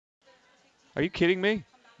Are you kidding me?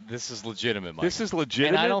 This is legitimate, Mike. This is And I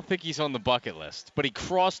legitimate? don't think he's on the bucket list. But he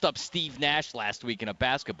crossed up Steve Nash last week in a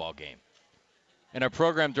basketball game. And our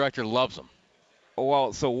program director loves him.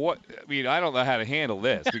 Well, so what? I mean, I don't know how to handle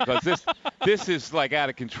this because this is like out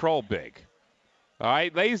of control big. All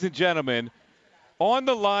right, ladies and gentlemen, on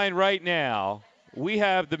the line right now, we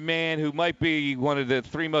have the man who might be one of the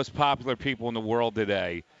three most popular people in the world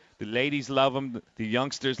today. The ladies love him. The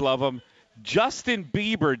youngsters love him. Justin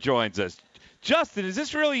Bieber joins us. Justin, is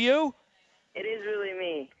this really you? It is really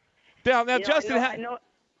me. Now, You know, Justin, I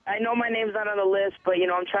know my name's not on the list, but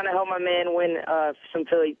I'm trying to help my man win some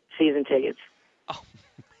Philly season tickets. oh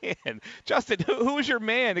man, Justin, who was your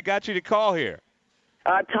man that got you to call here?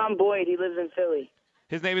 Tom Boyd. He lives in Philly.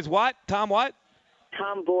 His name is what? Tom what?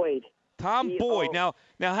 Tom Boyd. Tom Boyd. Now,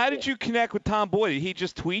 how did you connect with Tom Boyd? Did he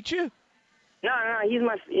just tweet you? No, he's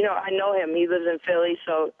my. I know him. He lives in Philly,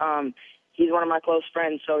 so he's one of my close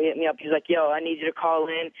friends. So he hit me up. He's like, "Yo, I need you to call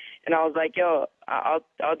in," and I was like, "Yo,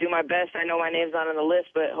 I'll do my best. I know my name's not on the list,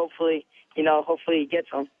 but hopefully he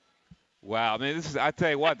gets them." Wow, man, I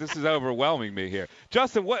tell you what, this is overwhelming me here.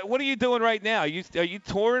 Justin, what are you doing right now? Are you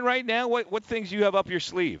touring right now? What things you have up your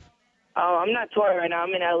sleeve? Oh, I'm not touring right now.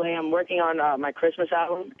 I'm in LA. I'm working on my Christmas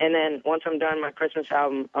album, and then once I'm done my Christmas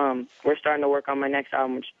album, we're starting to work on my next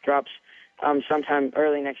album, which drops sometime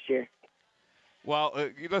early next year. Well,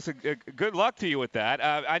 listen, good luck to you with that.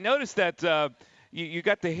 I noticed that you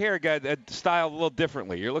got the hair got styled a little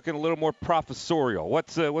differently. You're looking a little more professorial.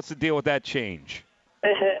 What's the deal with that change?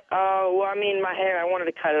 Well, I mean, my hair, I wanted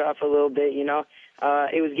to cut it off a little bit, It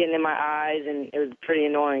was getting in my eyes, and it was pretty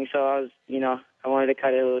annoying, so I wanted to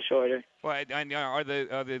cut it a little shorter. Well, are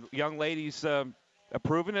the young ladies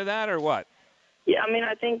approving of that or what? Yeah, I mean,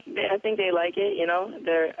 I think they like it.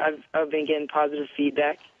 I've been getting positive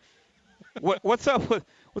feedback. What's up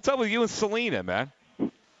with you and Selena, man?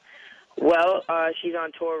 Well, she's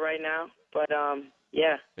on tour right now, but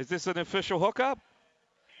yeah. Is this an official hookup?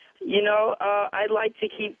 I'd like to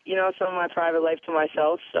keep some of my private life to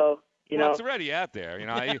myself, so. Well, it's already out there.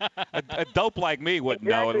 A dope like me wouldn't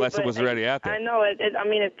know unless it was already out there. I know it. I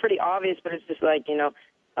mean, it's pretty obvious, but it's just like I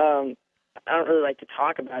don't really like to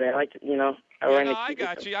talk about it. I like to, I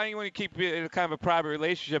got you. I want to keep it in kind of a private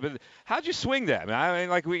relationship. How'd you swing that, man? I mean,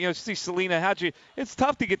 like we see Selena. It's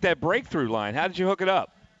tough to get that breakthrough line. How did you hook it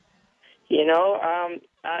up? I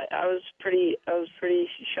was pretty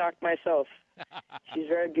shocked myself. She's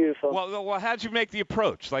very beautiful. Well, how'd you make the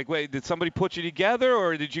approach? Like, wait, did somebody put you together,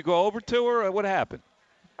 or did you go over to her, or what happened?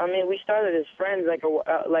 I mean, we started as friends like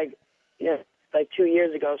 2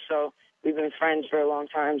 years ago. So we've been friends for a long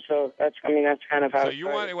time. So that's kind of how. So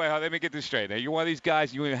let me get this straight. Now, you're one of these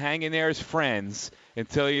guys. You hang in there as friends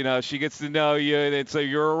until she gets to know you, and so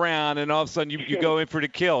you're around, and all of a sudden you go in for the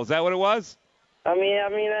kill. Is that what it was? I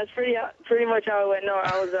mean that's pretty much how it went. No,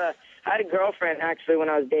 I had a girlfriend actually when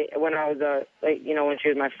when she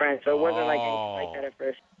was my friend. So it wasn't like anything like that at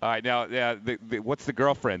first. All right, now, what's the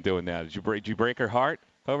girlfriend doing now? Did you break her heart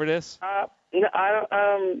over this? No, I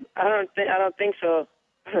don't think so.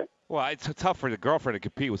 Well, it's tough for the girlfriend to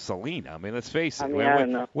compete with Selena. I mean, let's face it. I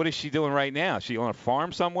don't know. What is she doing right now? Is she on a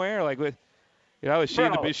farm somewhere? Like, what? Is she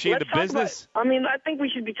in the business? I think we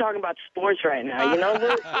should be talking about sports right now.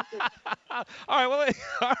 All right,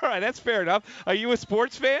 all right, that's fair enough. Are you a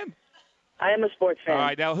sports fan? I am a sports fan. All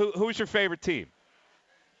right, now who's your favorite team?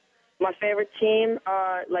 My favorite team,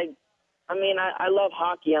 I love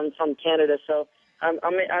hockey. I'm from Canada, so I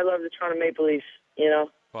love the Toronto Maple Leafs. Well,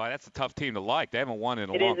 that's a tough team to like. They haven't won in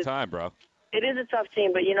a long time, bro. It is a tough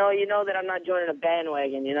team, but you know that I'm not joining a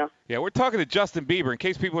bandwagon. Yeah, we're talking to Justin Bieber. In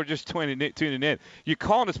case people are just tuning in, you're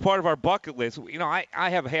calling as part of our bucket list. I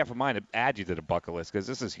have half a mind to add you to the bucket list because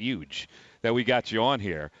this is huge that we got you on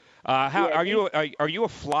here. Are you a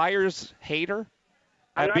Flyers hater?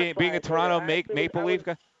 Being a Toronto Maple Leaf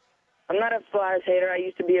guy. I'm not a Flyers hater. I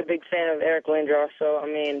used to be a big fan of Eric Lindros. So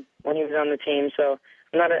when he was on the team, so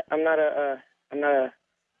I'm not a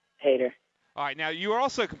hater. All right, now you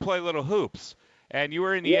also can play little hoops, and you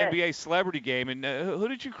were in the NBA Celebrity Game. And who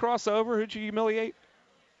did you cross over? Who did you humiliate?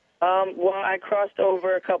 Well, I crossed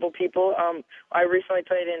over a couple people. I recently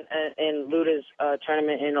played in Luda's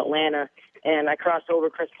tournament in Atlanta, and I crossed over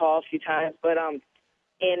Chris Paul a few times. But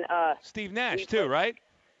Steve Nash too, right?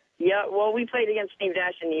 Yeah, well, we played against Steve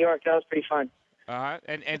Nash in New York. That was pretty fun.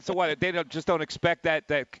 And so what? They don't expect that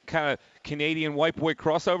kind of Canadian white boy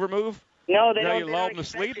crossover move? No, they don't. You lull them to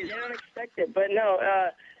sleep? They don't expect it. But no,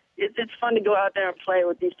 it's fun to go out there and play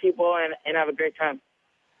with these people and have a great time.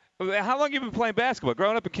 How long have you been playing basketball?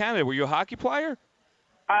 Growing up in Canada, were you a hockey player?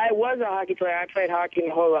 I was a hockey player. I played hockey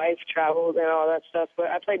my whole life, traveled and all that stuff. But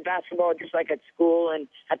I played basketball just like at school and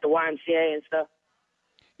at the YMCA and stuff.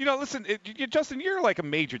 Listen, Justin, you're like a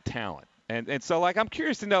major talent. And so, like, I'm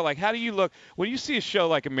curious to know, like, how do you look when you see a show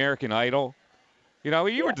like American Idol?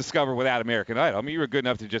 You were discovered without American Idol. I mean, you were good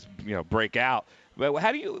enough to just, break out. But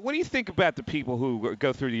what do you think about the people who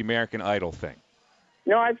go through the American Idol thing?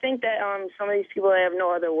 No, I think that some of these people, they have no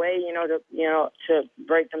other way, to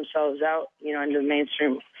break themselves out, into the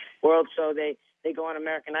mainstream world. So they go on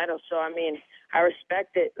American Idol. So I mean, I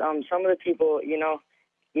respect it. Some of the people, you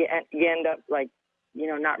end up like,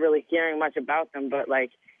 not really hearing much about them, but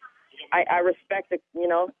like, I respect it.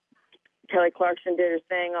 Kelly Clarkson did her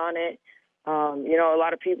thing on it. A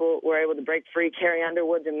lot of people were able to break free. Carrie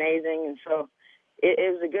Underwood's amazing, and so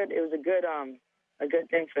it was a good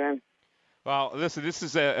thing for them. Well, listen, this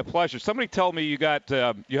is a pleasure. Somebody told me you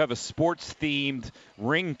have a sports-themed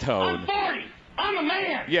ringtone. I'm 40. I'm a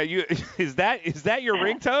man. Yeah, is that your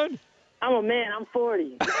ringtone? I'm a man. I'm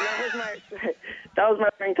 40. That was my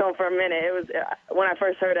ringtone for a minute. It was when I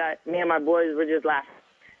first heard that. Me and my boys were just laughing.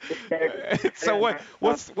 So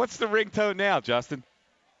what's the ringtone now, Justin?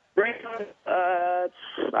 Ringtone?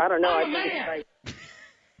 I don't know. I think it's like.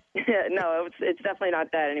 Yeah, no, it's definitely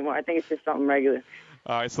not that anymore. I think it's just something regular.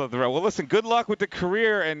 All right, so well, listen, good luck with the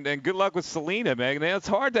career and good luck with Selena, man. It's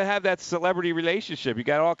hard to have that celebrity relationship. You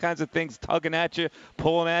got all kinds of things tugging at you,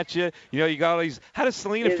 pulling at you. You got all these. How does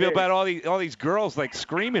Selena feel about all these girls like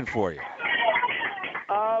screaming for you?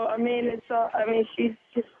 I mean, she's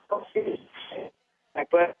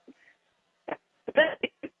but.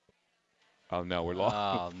 Oh no, we're lost.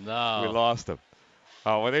 Oh no, we lost him.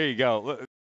 Oh well, there you go.